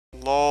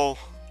Lol.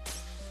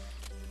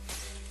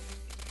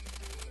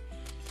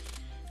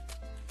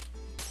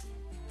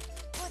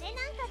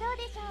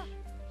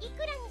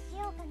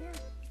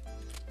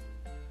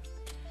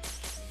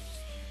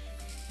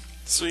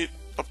 Sweet,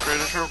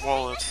 upgraded her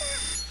wallet.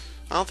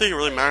 I don't think it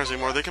really matters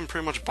anymore. They can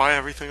pretty much buy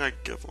everything I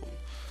give them.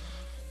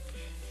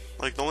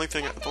 Like the only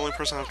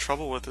person I have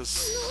trouble with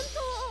is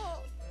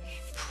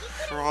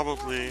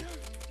probably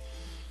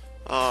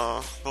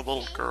the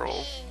little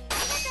girl.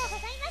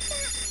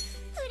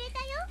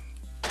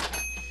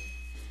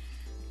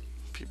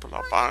 People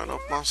are buying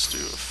up my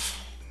stuff.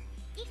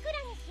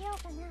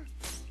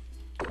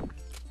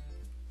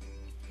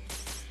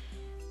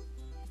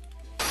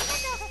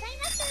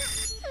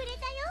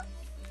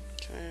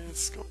 Okay,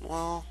 it's going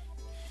well.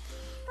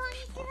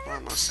 People are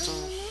buying my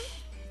stuff.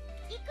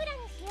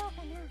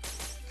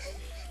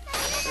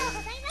 Okay.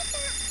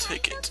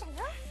 Take it.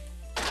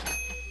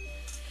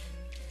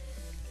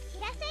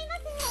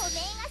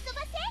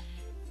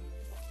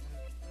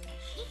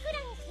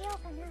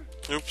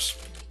 Oops.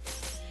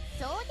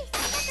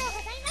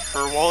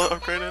 Her wallet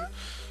upgraded?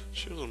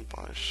 She doesn't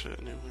buy shit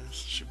anyways.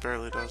 She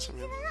barely does, I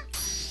mean.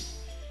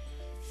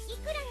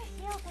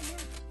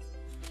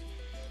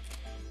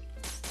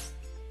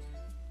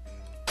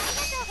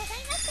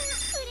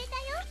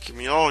 Give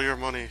me all your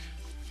money.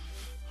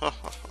 Ha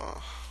ha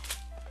ha.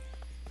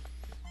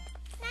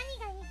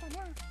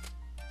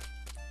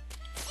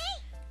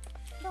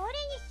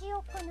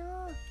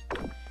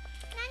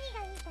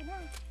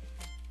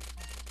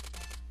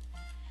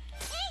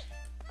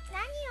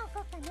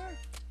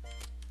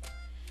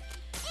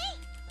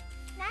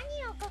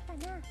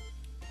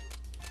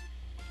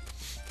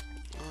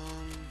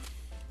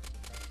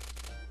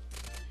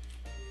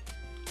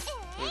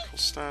 Local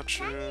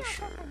statue,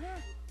 sure.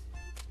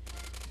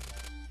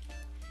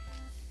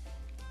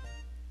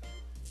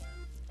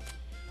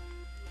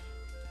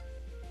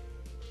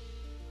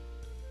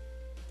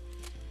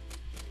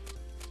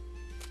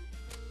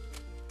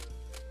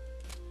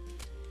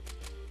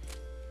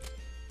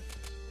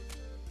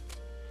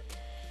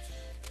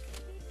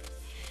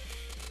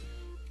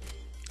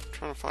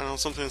 Trying to find out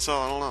something to sell,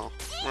 I don't know.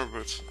 Where are my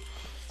boots?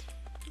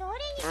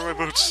 Where are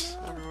my boots?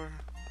 Everywhere.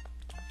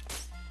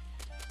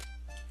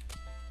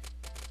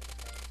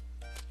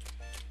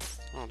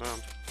 Oh,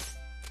 damn.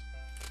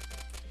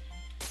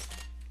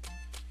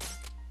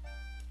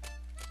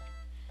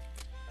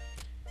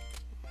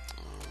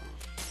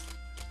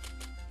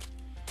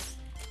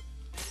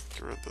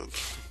 Get rid of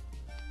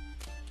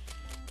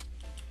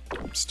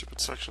the stupid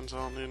sections I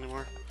don't need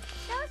anymore.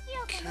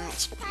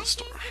 Cancel the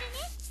store.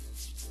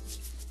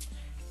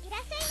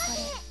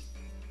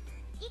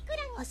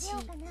 Let's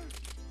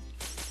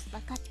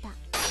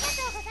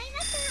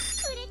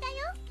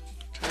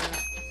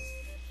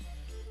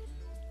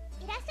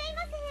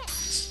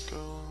go.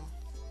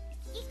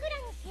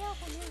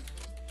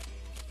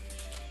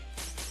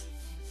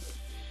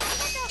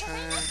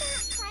 Okay.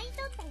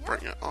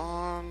 Bring it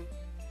on.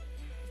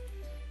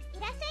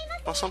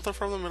 Oh, something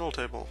from the middle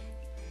table.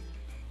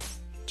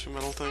 2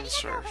 middle things?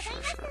 Sure,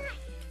 sure, sure.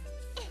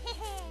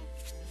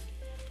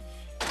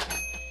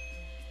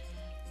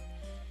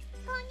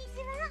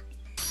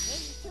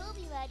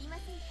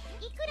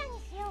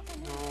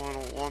 No, I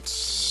don't want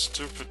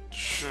stupid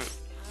shit.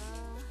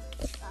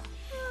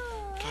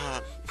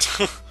 God.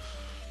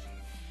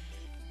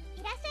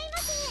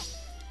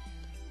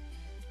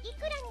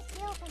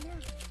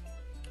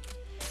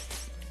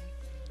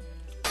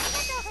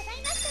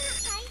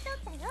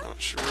 Oh,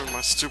 she ruined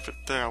my stupid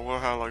thing. I will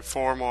have like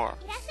 4 more.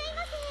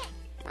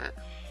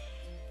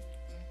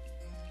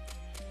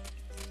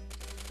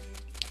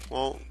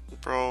 Well,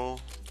 bro,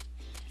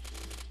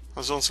 I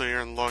was gonna say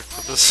you're in luck,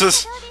 but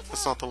that's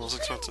not the most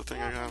expensive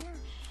thing I have.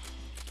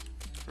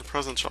 We're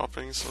present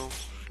shopping, so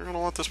you're gonna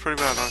want this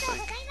pretty bad, I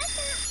think. I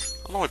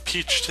don't know why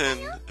peach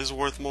tin is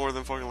worth more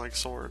than fucking like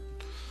sword.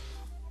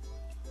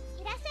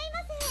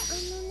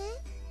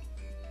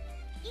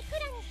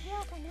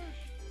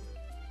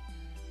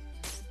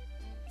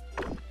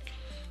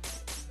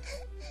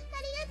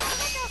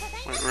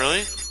 Wait,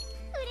 really?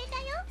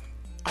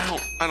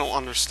 I don't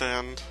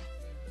understand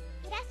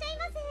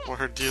what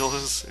her deal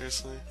is,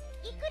 seriously.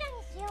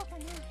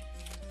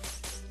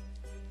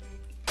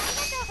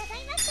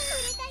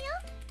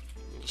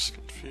 I'm just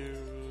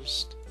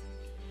confused.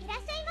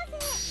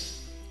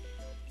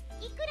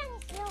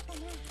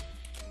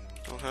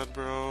 Go ahead,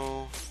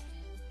 bro.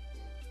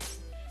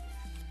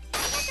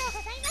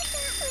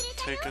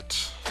 Take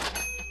it.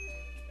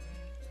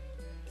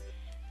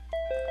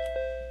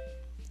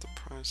 The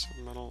price of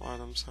metal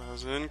items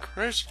has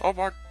increased. Oh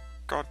my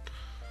god.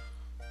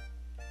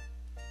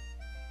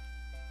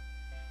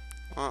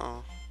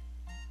 Uh-oh.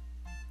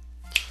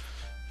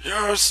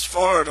 Yes,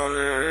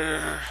 finally!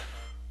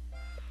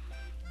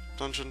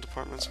 Dungeon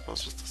department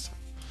supposed to the same.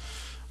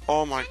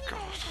 Oh my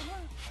god.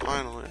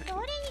 Finally.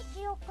 I'll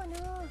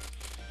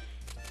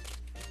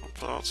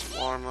put out some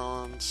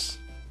watermelons.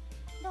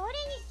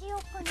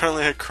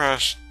 Apparently it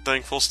crashed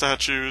thankful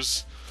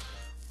statues,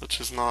 which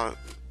is not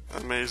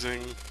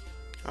amazing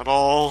at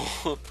all.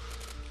 Oh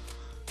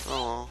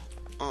well.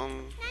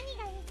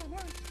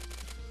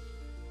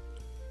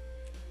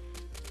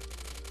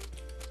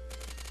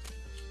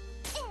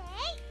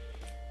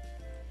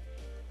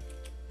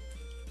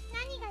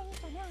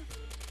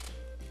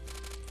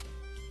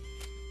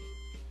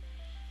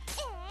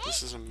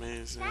 This is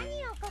amazing.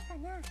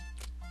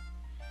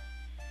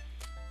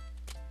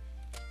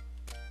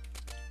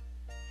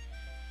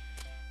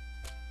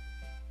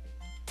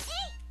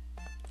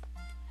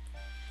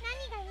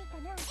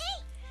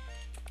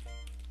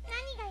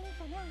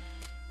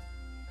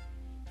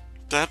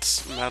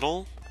 That's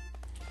metal?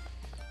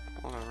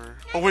 Whatever.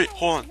 Oh wait,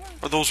 hold on.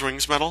 Are those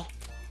rings metal?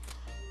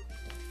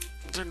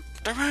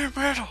 They're very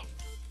metal!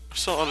 I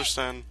still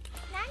understand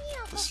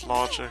this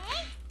logic.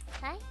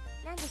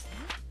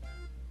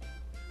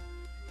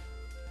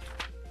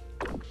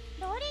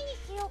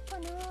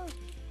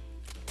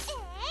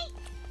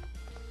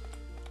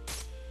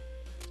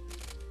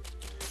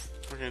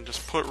 We're gonna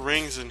just put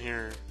rings in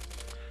here.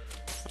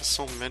 There's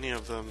so many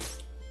of them.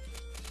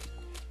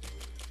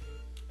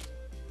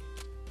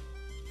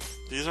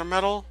 These are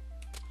metal?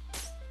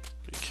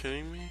 Are you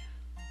kidding me?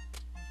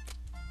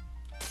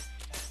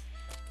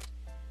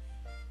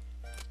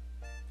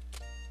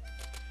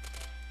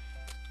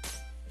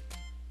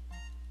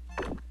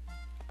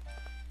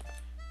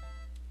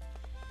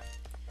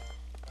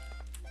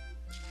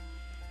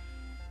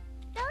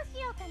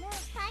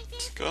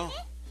 Let's go.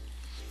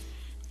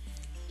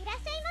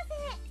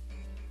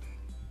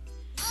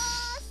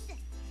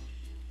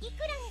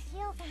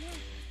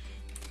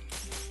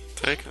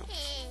 Take it.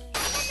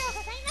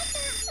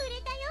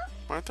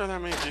 Why aren't there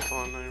that many people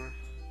on there?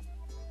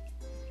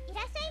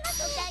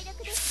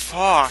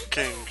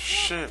 Fucking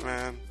shit,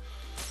 man.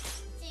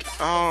 Get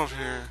out of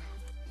here.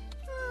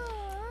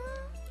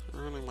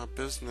 You're ruining my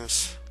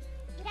business.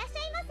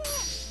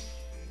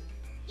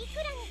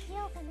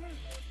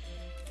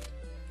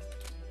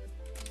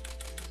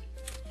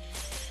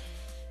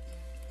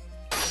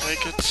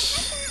 Take it.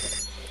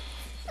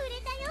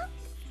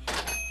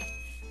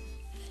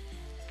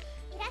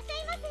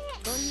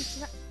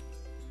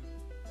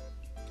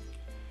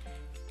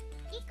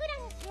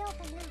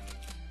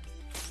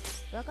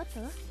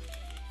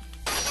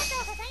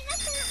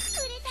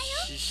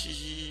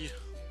 Hee.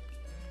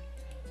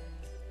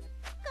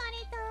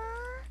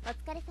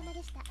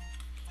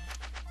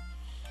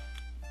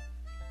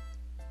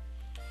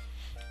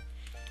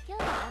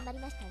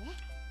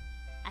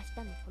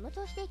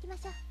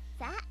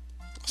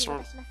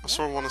 I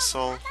sort of want to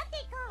sell.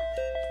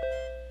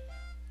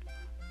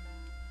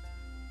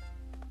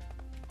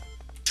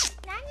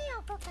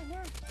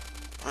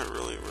 I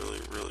really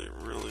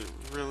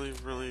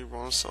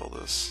want to sell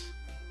this.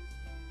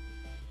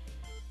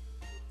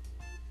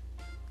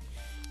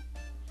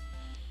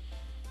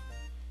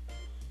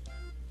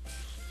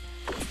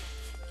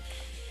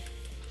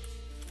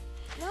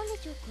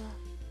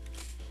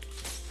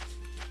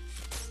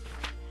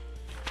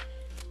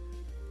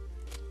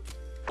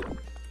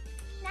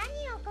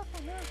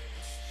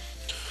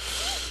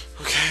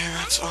 Okay,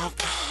 that's up.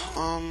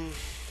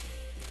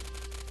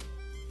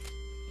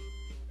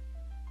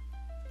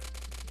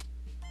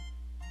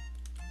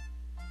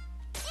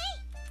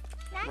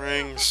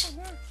 Rings.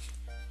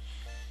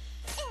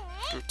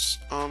 Boots.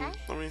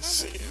 Let me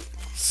see.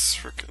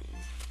 Frickin'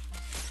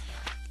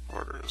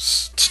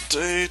 orders.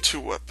 Today,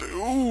 2 weapon.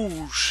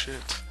 Ooh,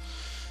 shit.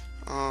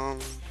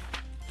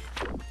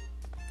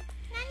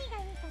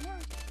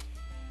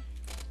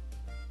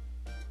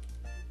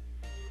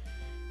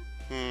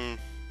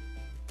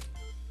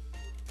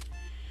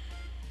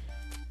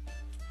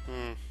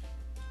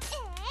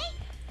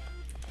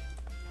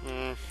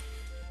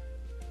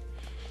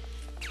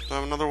 Do I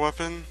have another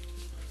weapon?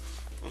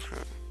 Okay.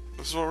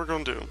 This is what we're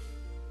gonna do.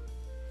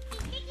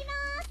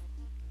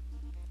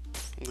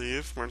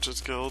 Leave.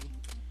 Merchant's Guild.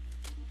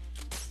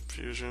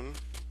 Fusion.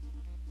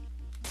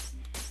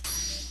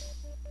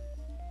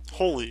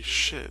 Holy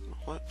shit.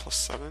 What?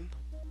 +7?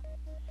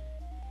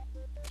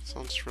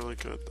 Sounds really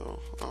good though.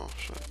 Oh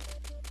shit.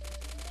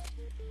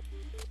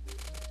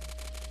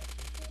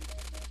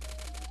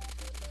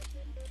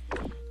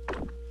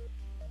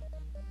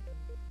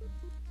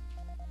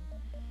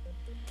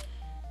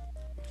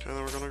 Okay,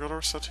 then we're gonna go to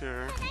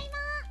Recetear.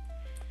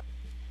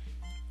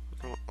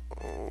 We're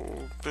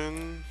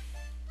gonna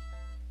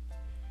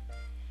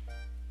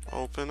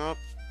open up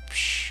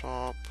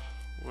shop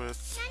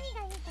with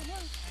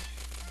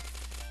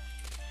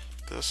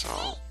this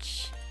out.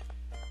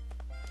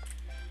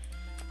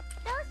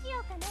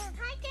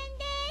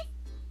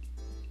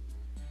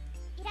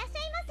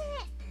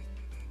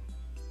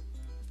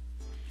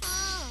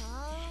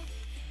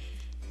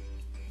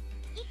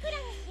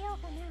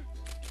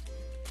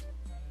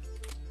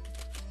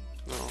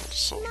 No,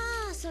 so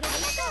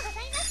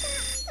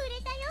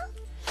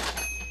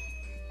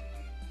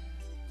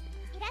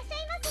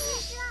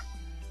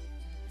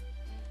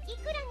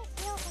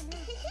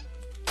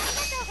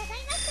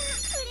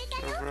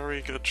you're a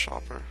very good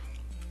shopper.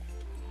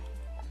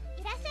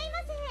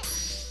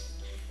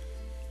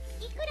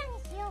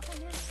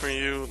 For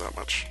you, that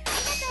much.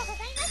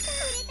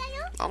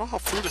 I don't know how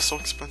food is so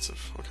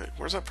expensive. Okay,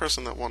 where's that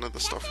person that wanted the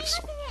stuff he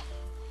stole?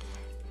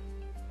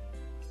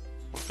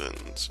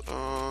 Weapons,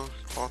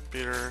 cloth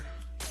beater,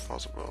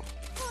 possible.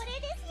 これ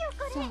ですよ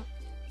これ。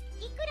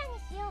いくらに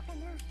しようか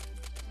な。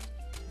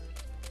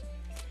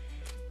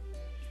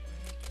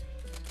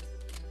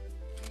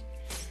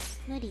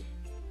無理。い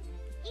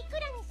く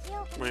らにし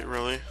ようかな。 Wait,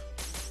 really?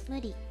 無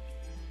理。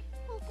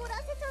怒ら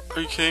せちゃった。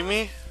 Are you kidding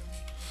me?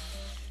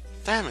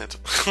 Damn it.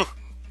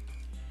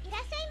 いら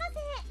っしゃいま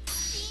せ。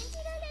信じ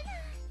られな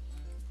い。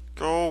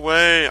 Go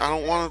away. I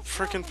don't want to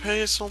freaking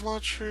pay so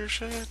much for your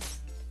shit. い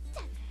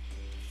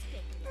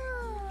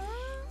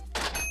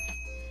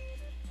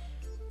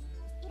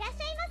らっ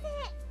しゃいま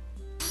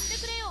せ。し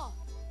てくれよ。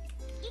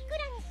いくら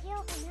にし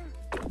ようかな。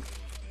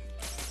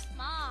ま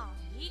あ、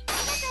いい。あり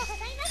がとうご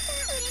ざいまし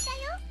た。売れた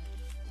よ。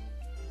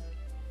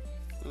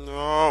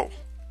 No.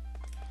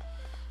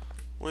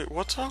 Wait,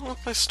 what's wrong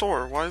with my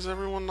store? Why does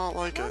everyone not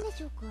like it? 何で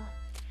しょうか。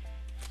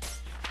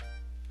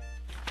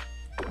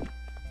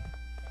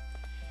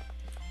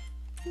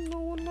 No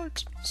one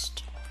likes my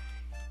store.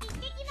 行っ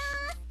てきま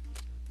す。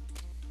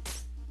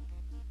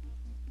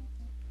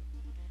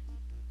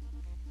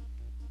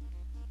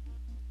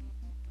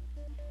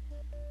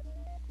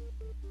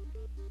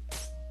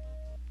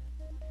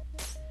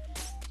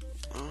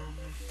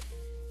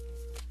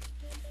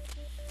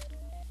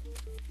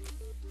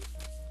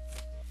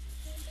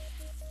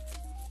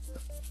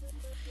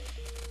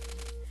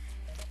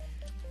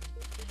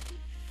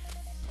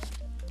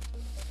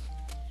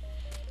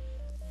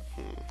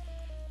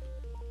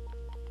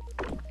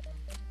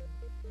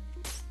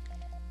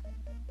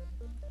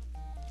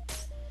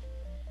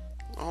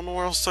 I don't know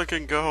where else I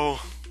can go.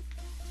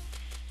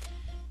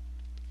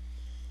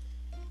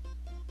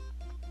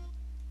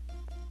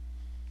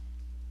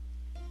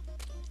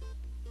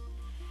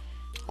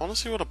 I want to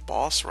see what a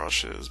boss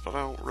rush is, but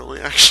I don't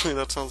really. Actually,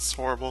 that sounds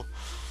horrible.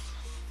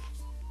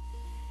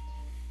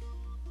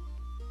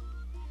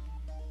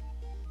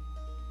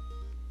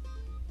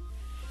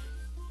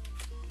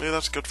 Maybe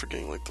that's good for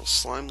getting like those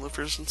slime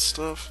lifters and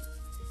stuff.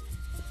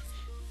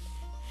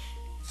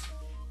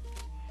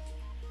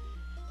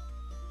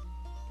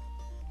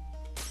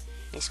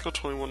 Let's go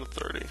 21 to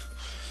 30.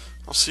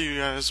 I'll see you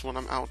guys when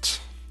I'm out.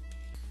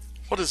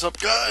 What is up,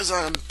 guys?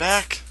 I'm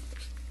back.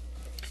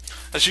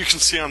 As you can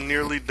see, I'm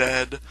nearly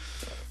dead.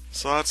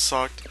 So that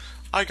sucked.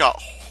 I got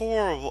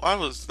horrible. I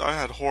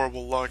had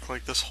horrible luck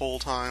like this whole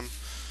time.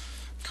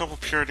 A couple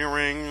purity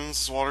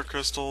rings, water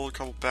crystal, a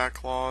couple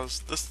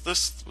backclaws.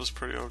 This was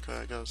pretty okay,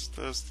 I guess.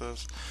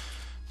 This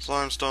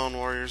Slimestone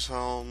Warrior's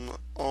Helm.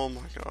 Oh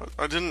my god.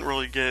 I didn't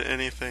really get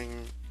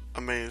anything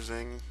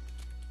amazing.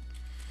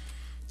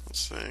 Let's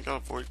see, I got a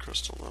Void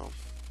Crystal though.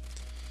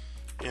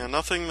 Yeah,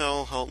 nothing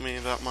that'll help me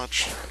that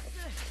much.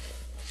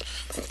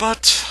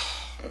 But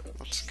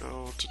let's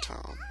go to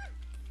town.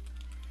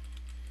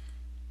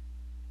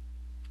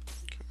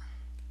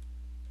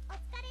 Okay.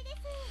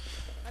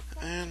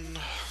 And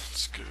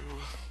let's go.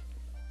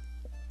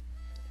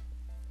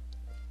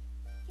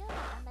 今日は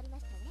頑張りま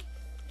したね。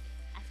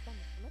明日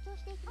もこの調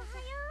子でいきましょ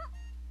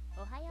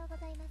う。おはようご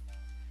ざいます。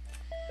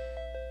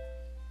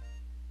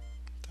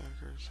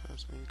 Daggers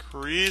has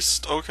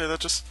increased. Okay, that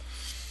just.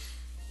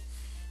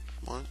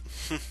 What?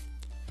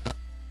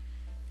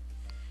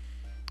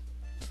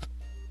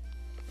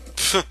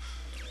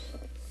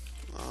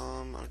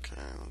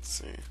 Okay, let's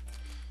see.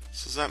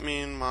 So does that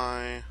mean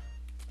my.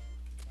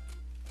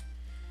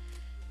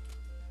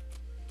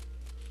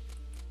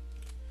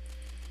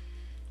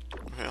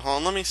 Okay, hold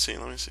on, let me see.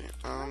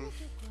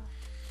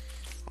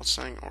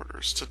 Outstanding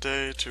orders.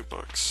 Today, 2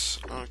 books.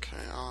 Okay,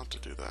 I'll have to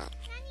do that.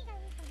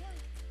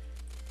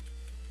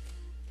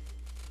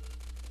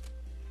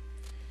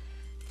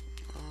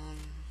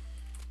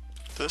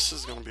 This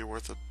is gonna be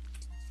worth a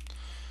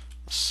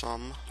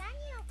sum.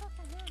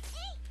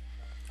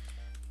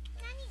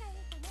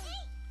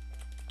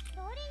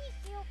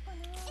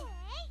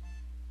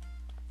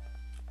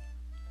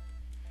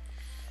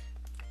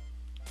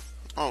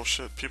 Oh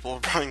shit, people are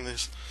buying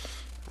these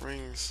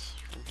rings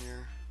from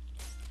here.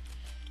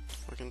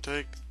 I can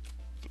take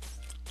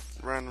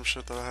random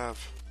shit that I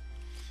have.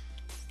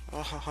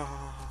 I'll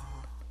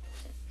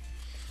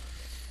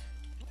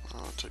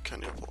take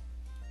candy apple.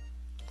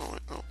 Oh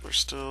wait, no, there's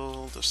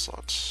still this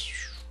slot.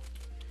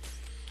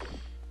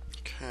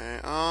 Okay,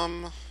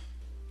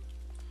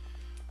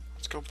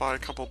 let's go buy a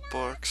couple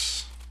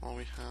books while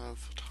we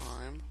have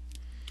time.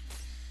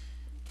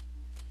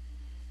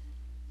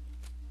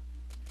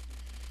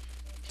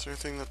 Is there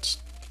anything that's...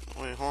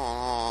 Wait,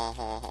 hold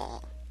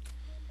on.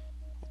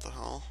 What the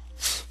hell?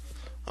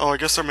 Oh, I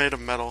guess they're made of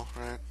metal,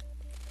 right?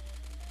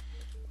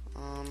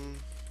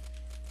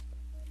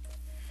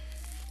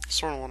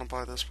 Sort of want to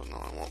buy this, but no,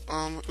 I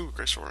won't. Ooh,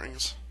 Grace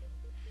Rings.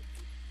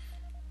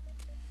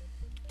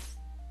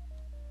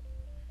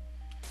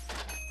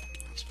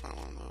 Let's buy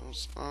one of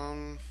those.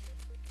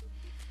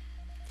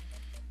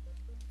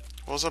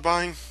 What was I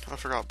buying? I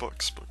forgot.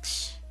 Books.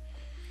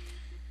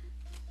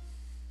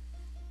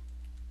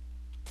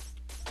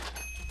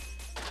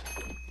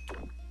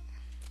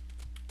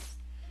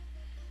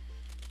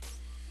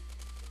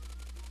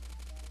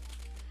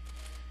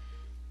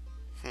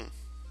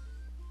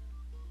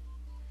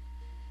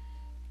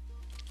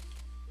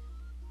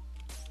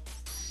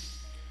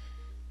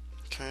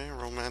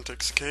 romantic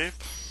cape.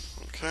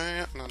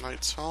 Okay, and a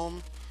knight's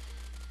helm.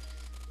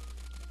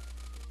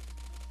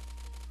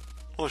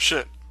 Holy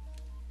shit.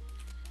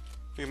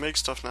 We can make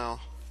stuff now.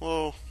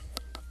 Whoa.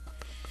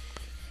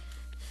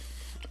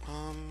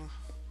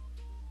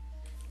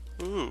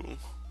 Ooh.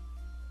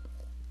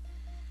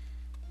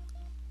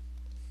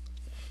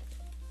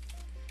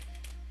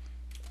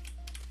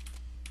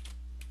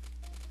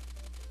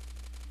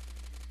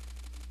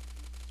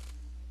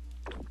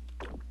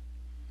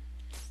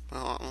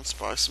 Well, let's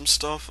buy some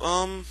stuff.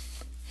 Okay,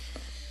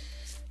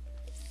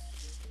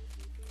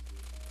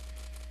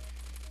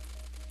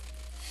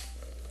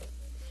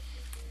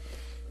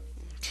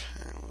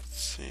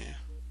 let's see.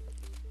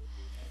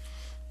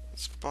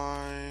 Let's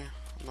buy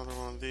another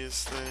one of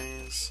these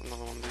things,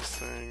 another one of these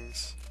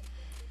things.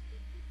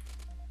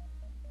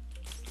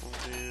 One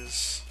of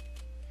these.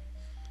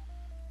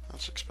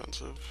 That's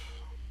expensive.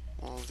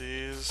 One of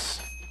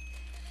these.